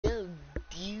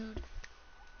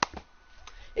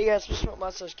Hey guys,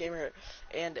 Gamer,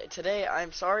 and today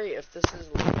I'm sorry if this is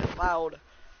a little bit loud,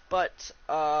 but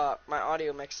my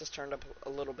audio mix is turned up a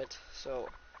little bit, so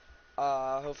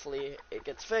hopefully it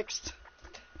gets fixed.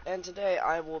 And today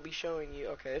I will be showing you.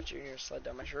 Okay, Junior slid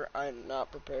down my shirt. I'm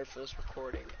not prepared for this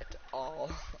recording at all.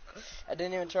 I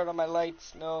didn't even turn on my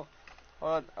lights. No,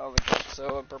 hold on. Oh my gosh,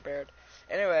 so unprepared.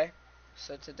 Anyway,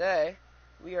 so today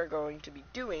we are going to be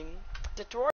doing a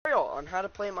tutorial on how to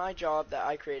play my job that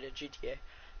I created, GTA.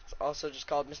 It's also just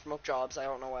called Mr. Milk Jobs. I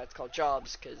don't know why it's called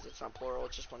Jobs, because it's not plural,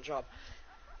 it's just one job.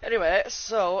 Anyway,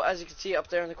 so, as you can see up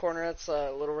there in the corner, it's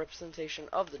a little representation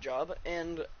of the job,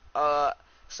 and,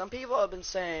 some people have been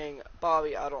saying,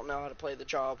 Bobby, I don't know how to play the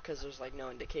job, because there's, like,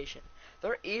 no indication.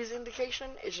 There is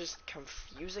indication, it's just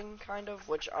confusing, kind of,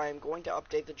 which I'm going to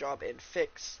update the job and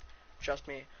fix, trust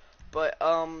me. But,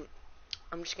 I'm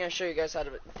just going to show you guys how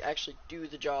to actually do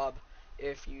the job,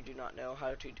 if you do not know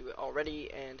how to do it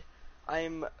already, and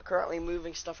I'm currently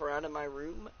moving stuff around in my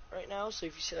room right now, so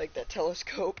if you see like that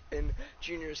telescope and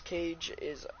Junior's cage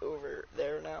is over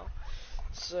there now.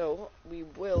 So we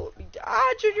will be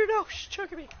Junior, no, she's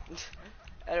choking me.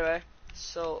 Anyway,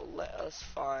 so let us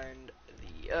find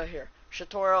the here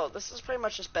tutorial. This is pretty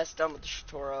much just best done with the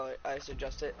tutorial. I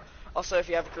suggest it. Also, if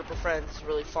you have a group of friends, it's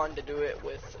really fun to do it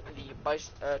with the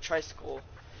tricycle.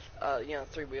 You know,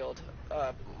 three-wheeled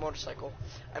motorcycle.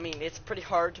 I mean, it's pretty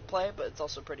hard to play, but it's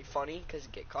also pretty funny because you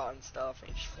get caught and stuff, and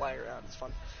you just fly around. It's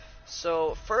fun.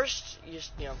 So first, you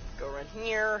just go around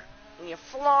here, and you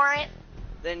floor it.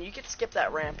 Then you can skip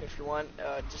that ramp if you want.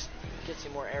 Just gets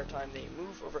you more airtime. Then you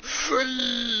move over.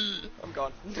 I'm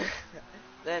gone.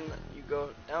 Then you go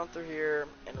down through here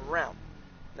and around.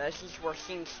 Now this is where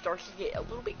things start to get a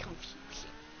little bit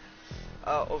confusing.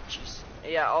 Oh jeez.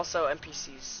 Yeah, also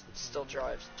NPCs still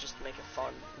drives, just to make it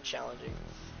fun and challenging.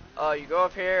 You go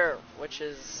up here, which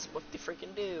is what they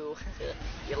freaking do.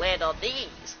 You land on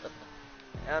these.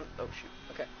 And, oh shoot,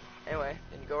 okay. Anyway,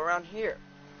 then you go around here.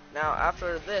 Now,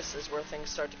 after this is where things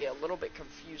start to get a little bit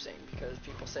confusing, because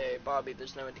people say, Bobby,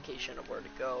 there's no indication of where to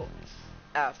go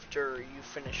after you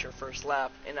finish your first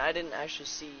lap. And I didn't actually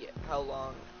see how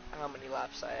many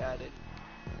laps I added.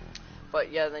 But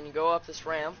yeah, then you go up this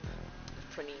ramp.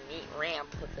 Pretty neat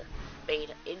ramp with the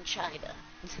beta in China.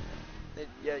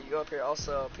 Yeah, you go up here.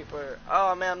 Also, people are,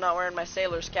 oh man, I'm not wearing my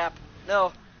sailor's cap.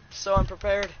 No, so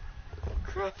unprepared.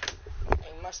 Crap. I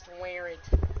must wear it.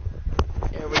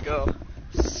 Here we go.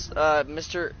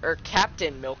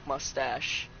 Captain Milk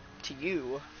Mustache to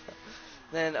you.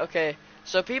 Then, okay,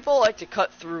 so people like to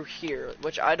cut through here,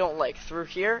 which I don't like. Through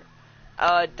here,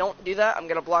 don't do that. I'm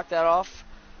gonna block that off.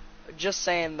 Just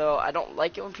saying, though, I don't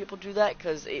like it when people do that,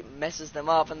 because it messes them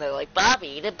up, and they're like, Bobby,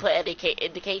 you didn't put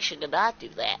indication to not do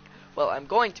that. Well, I'm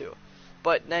going to.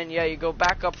 But then, yeah, you go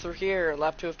back up through here,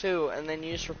 lap 2 of 2, and then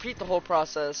you just repeat the whole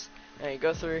process, and you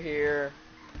go through here,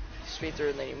 speed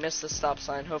through, and then you miss the stop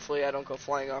sign. Hopefully I don't go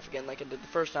flying off again like I did the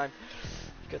first time.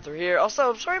 Go through here. Also,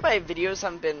 I'm sorry my videos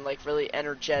haven't been, like, really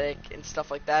energetic and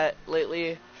stuff like that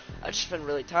lately. I've just been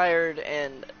really tired,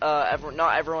 and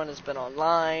not everyone has been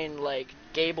online. Like,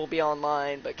 Gabe will be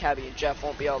online, but Cabby and Jeff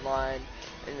won't be online.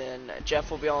 And then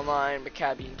Jeff will be online, but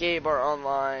Cabby and Gabe are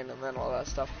online, and then all that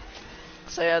stuff.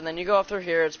 So yeah, and then you go up through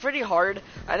here. It's pretty hard.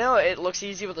 I know it looks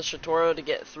easy with the tutorial to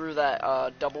get through that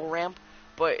double ramp,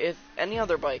 but if any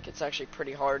other bike, it's actually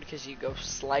pretty hard because you go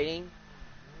sliding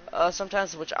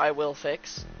sometimes, which I will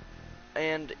fix.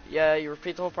 And yeah, you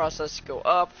repeat the whole process. Go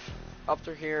up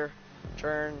through here.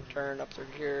 Turn up through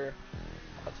here,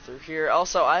 up through here.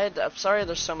 Also, I'm sorry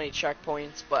there's so many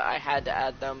checkpoints, but I had to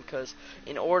add them because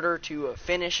in order to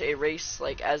finish a race,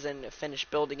 like as in finish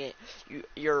building it,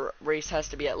 your race has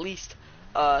to be at least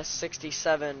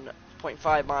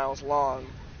 67.5 miles long.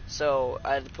 So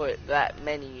I had to put that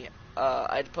many.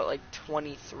 I had to put like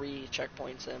 23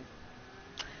 checkpoints in.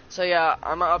 So yeah,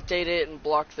 I'm gonna update it and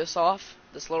block this off,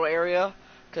 this little area,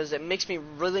 because it makes me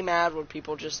really mad when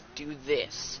people just do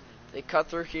this. They cut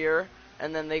through here,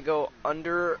 and then they go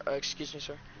under, excuse me,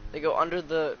 sir. They go under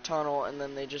the tunnel, and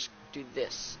then they just do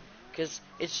this. Because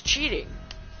it's cheating.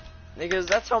 Because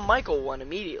that's how Michael won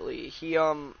immediately.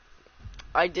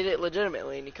 I did it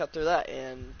legitimately, and he cut through that,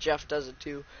 and Jeff does it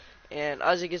too. And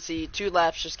as you can see, 2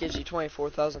 laps just gives you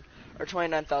 24,000, or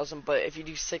 29,000, but if you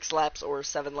do 6 laps or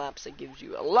 7 laps, it gives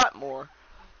you a lot more.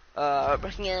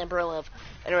 But yeah, bro.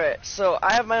 Anyway, so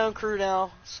I have my own crew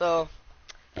now, so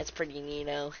it's pretty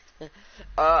neato.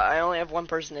 I only have one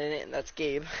person in it, and that's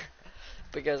Gabe.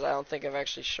 Because I don't think I've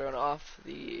actually shown off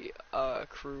the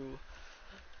crew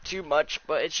too much.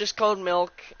 But it's just called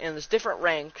Milk, and there's different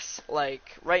ranks.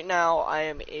 Like, right now, I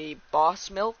am a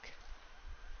Boss Milk.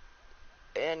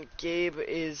 And Gabe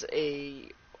is a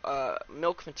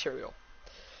milk material.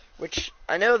 Which,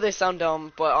 I know they sound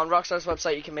dumb, but on Rockstar's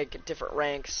website you can make different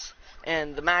ranks.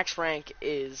 And the max rank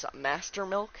is Master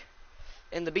Milk.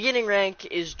 And the beginning rank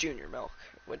is Junior Milk.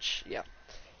 Which, yeah.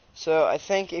 So, I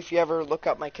think if you ever look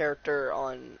up my character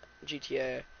on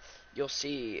GTA, you'll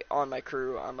see on my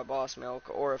crew, I'm a Boss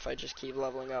Milk. Or if I just keep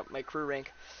leveling up my crew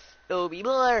rank, it'll be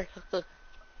more.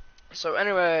 So,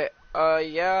 anyway,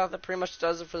 yeah, that pretty much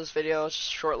does it for this video. It's just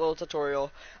a short little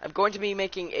tutorial. I'm going to be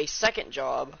making a second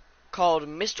job called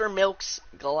Mr. Milk's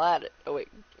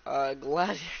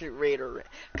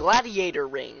Gladiator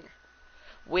Ring,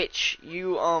 which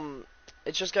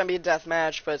it's just gonna be a death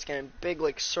match, but it's gonna be a big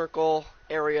like circle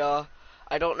area.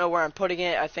 I don't know where I'm putting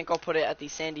it. I think I'll put it at the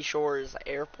Sandy Shores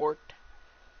Airport,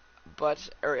 or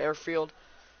airfield.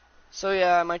 So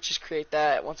yeah, I might just create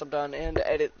that once I'm done and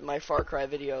edit my Far Cry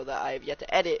video that I have yet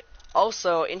to edit.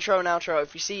 Also, intro and outro.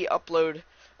 If you see upload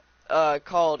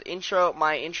called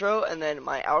my intro, and then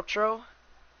my outro,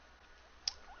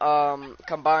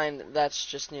 combined, that's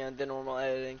just, the normal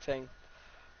editing thing.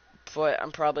 But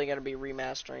I'm probably going to be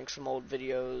remastering some old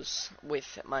videos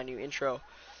with my new intro.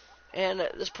 And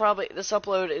this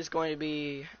upload is going to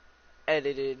be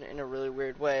edited in a really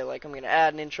weird way. Like, I'm going to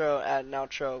add an intro, add an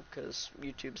outro, because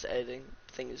YouTube's editing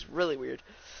thing is really weird.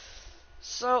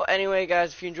 So, anyway,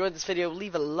 guys, if you enjoyed this video,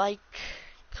 leave a like,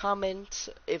 comment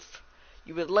if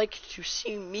you would like to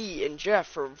see me and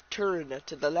Jeff return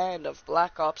to the land of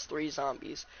Black Ops 3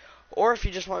 zombies. Or if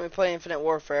you just want me to play Infinite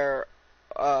Warfare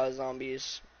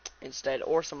zombies instead,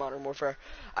 or some Modern Warfare.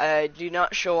 I do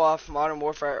not show off Modern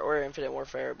Warfare or Infinite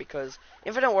Warfare, because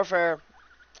Infinite Warfare,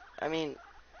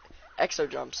 exo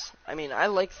jumps, I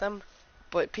like them,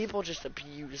 but people just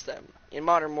abuse them. In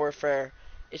Modern Warfare,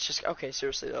 it's just, okay,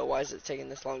 seriously though, why is it taking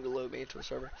this long to load me into a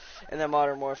server? And then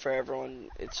Modern Warfare,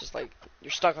 it's just like,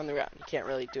 you're stuck on the ground. You can't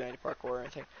really do any parkour or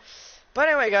anything. But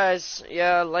anyway, guys,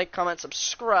 yeah, like, comment,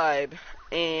 subscribe,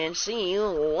 and see you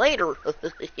later.